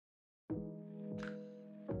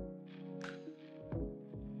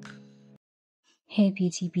Hey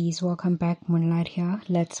beauty bees, welcome back. Moonlight here.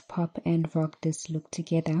 Let's pop and rock this look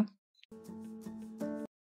together.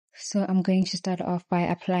 So I'm going to start off by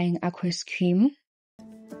applying Aqueous cream.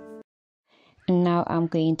 And now I'm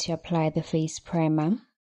going to apply the face primer.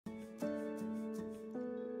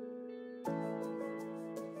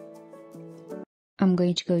 I'm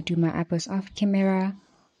going to go do my eyebrows off camera.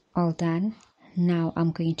 All done. Now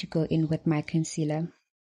I'm going to go in with my concealer.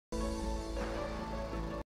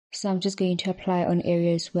 So I'm just going to apply on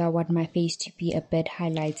areas where I want my face to be a bit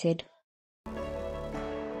highlighted.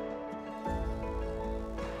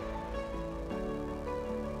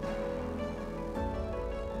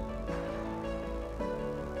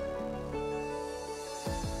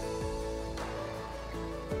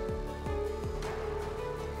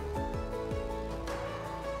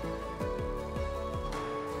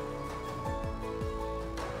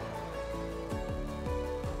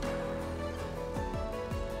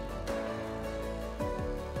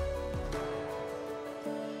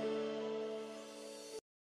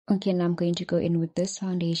 Okay, now I'm going to go in with this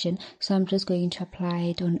foundation. So I'm just going to apply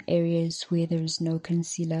it on areas where there is no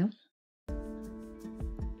concealer.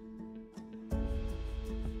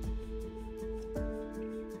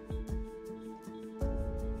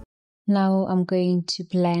 Now I'm going to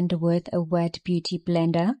blend with a wet beauty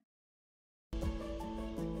blender.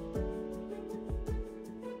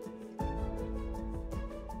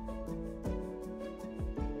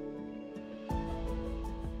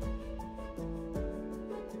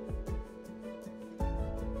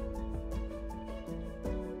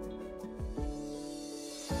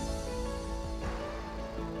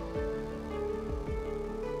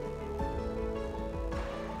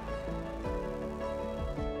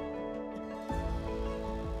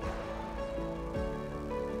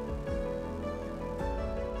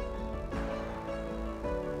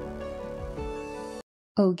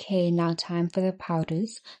 Okay, now time for the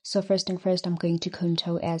powders. So first I'm going to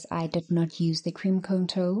contour as I did not use the cream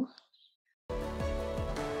contour.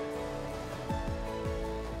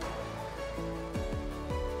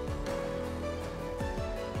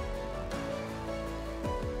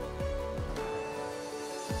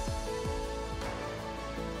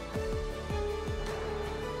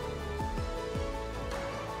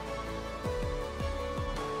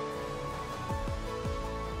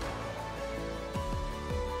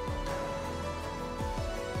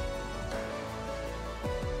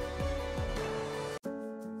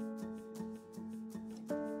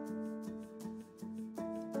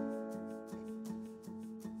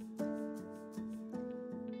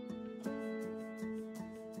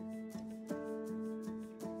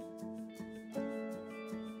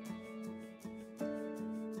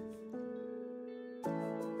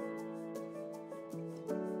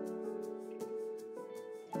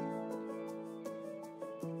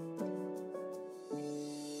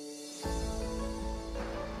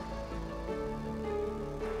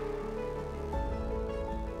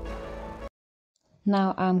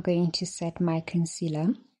 Now I'm going to set my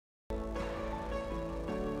concealer.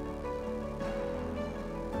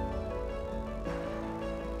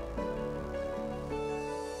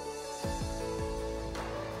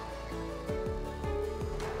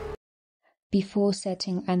 Before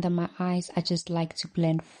setting under my eyes, I just like to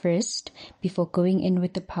blend first before going in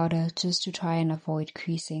with the powder, just to try and avoid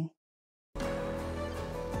creasing.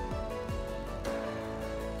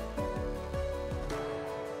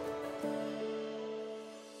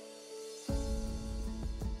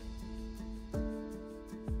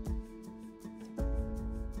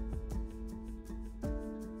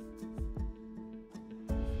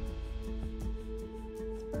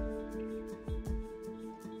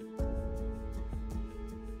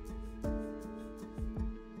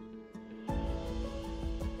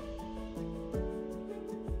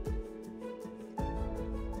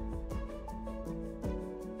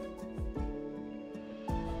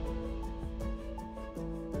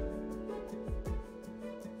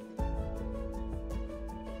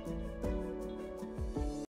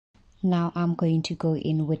 Now I'm going to go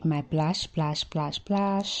in with my blush.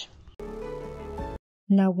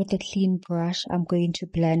 Now with a clean brush, I'm going to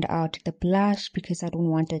blend out the blush because I don't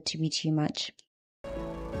want it to be too much.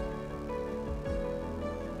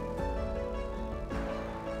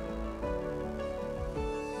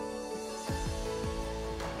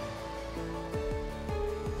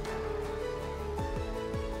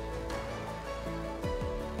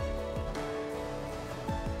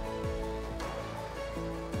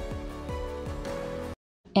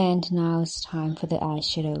 And now it's time for the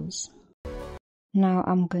eyeshadows. Now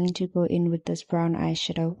I'm going to go in with this brown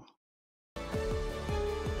eyeshadow.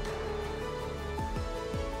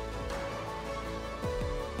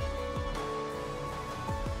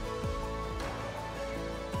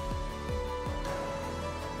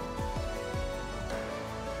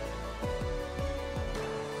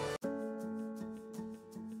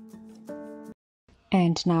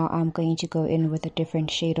 And now I'm going to go in with a different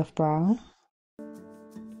shade of brown.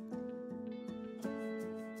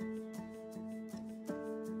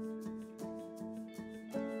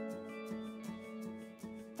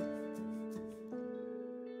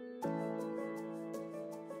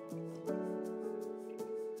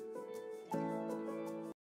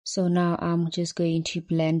 So now I'm just going to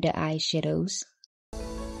blend the eyeshadows.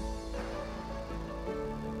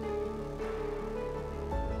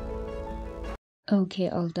 Okay,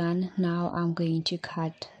 all done. Now I'm going to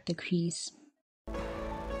cut the crease.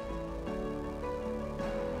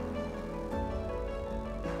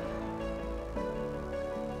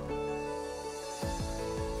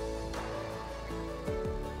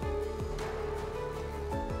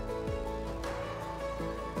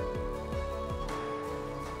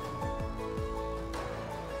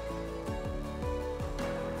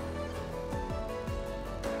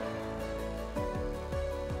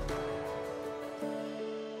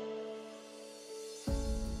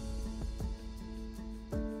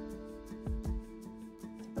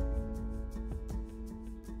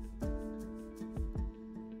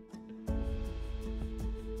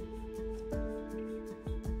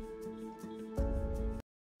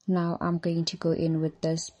 Now I'm going to go in with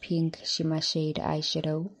this pink shimmer shade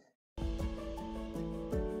eyeshadow.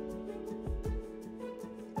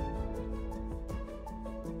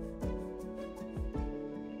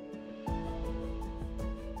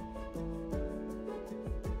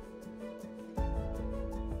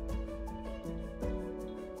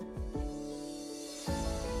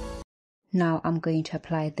 Now I'm going to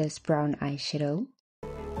apply this brown eyeshadow.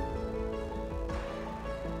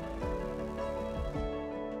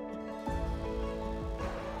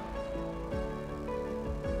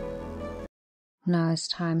 Now it's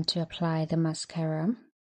time to apply the mascara.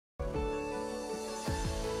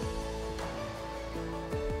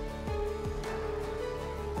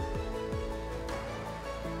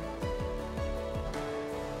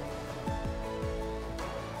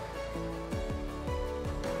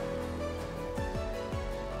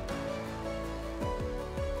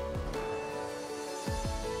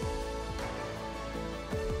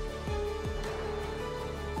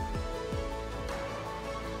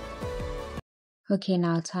 Okay,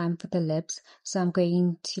 now time for the lips. So I'm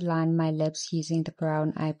going to line my lips using the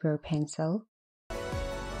brown eyebrow pencil.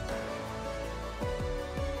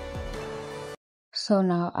 So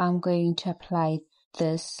now I'm going to apply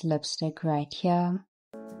this lipstick right here.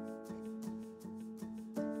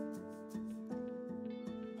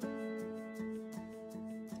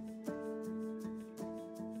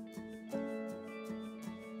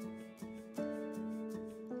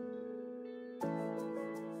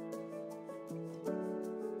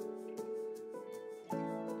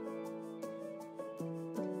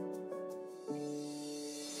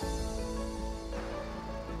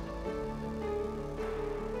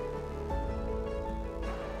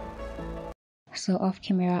 So off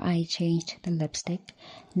camera I changed the lipstick.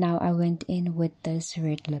 Now I went in with this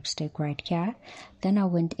red lipstick right here. Then I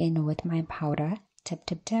went in with my powder, tap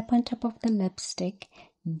tap tap on top of the lipstick.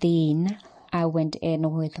 Then I went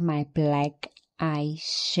in with my black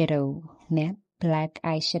eyeshadow,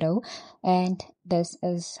 and this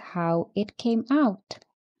is how it came out.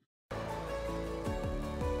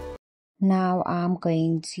 Now I'm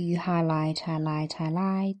going to highlight.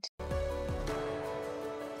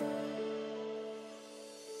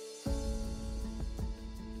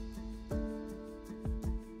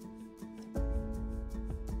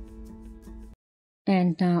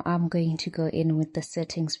 And now I'm going to go in with the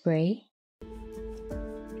setting spray.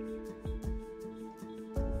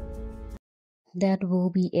 That will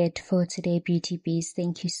be it for today, beauty bees.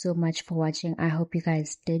 Thank you so much for watching. I hope you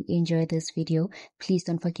guys did enjoy this video. Please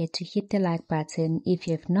don't forget to hit the like button. If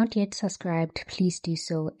you have not yet subscribed, please do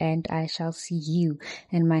so, and I shall see you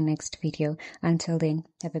in my next video. Until then,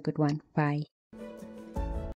 have a good one. Bye.